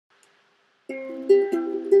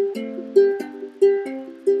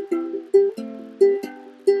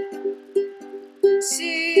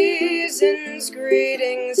Season's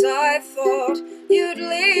greetings, I thought you'd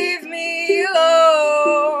leave me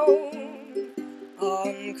alone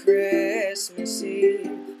on Christmas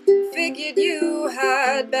Eve. Figured you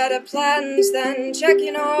had better plans than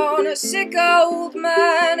checking on a sick old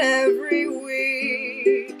man every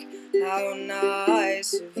week. How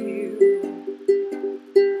nice of you.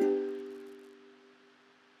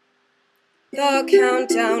 The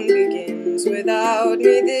countdown begins without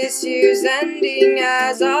me, this year's ending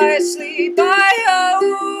as I sleep. I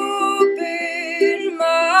open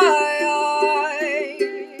my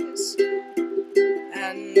eyes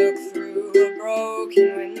and look through a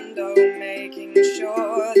broken window, making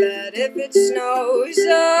sure that if it snows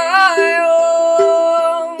I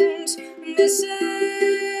won't miss it.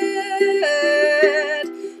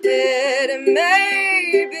 It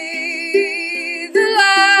may be the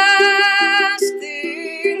last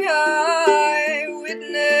thing I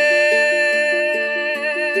witness.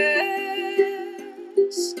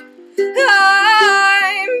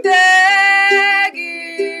 I'm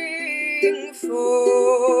begging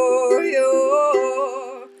for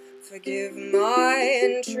your forgive my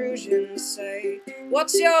intrusion. Say,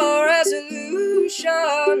 what's your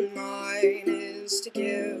resolution? Mine is to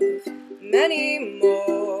give many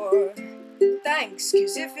more thanks,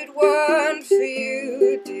 'cause if it weren't for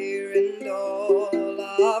you, dear, and all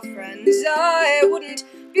our friends, I wouldn't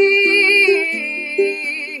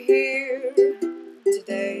be here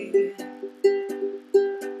today.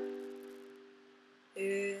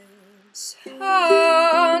 It's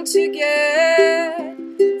hard to get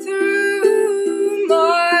through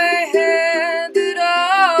my head that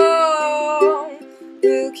all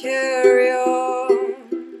will carry on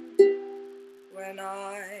when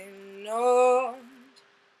I'm not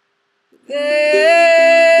there.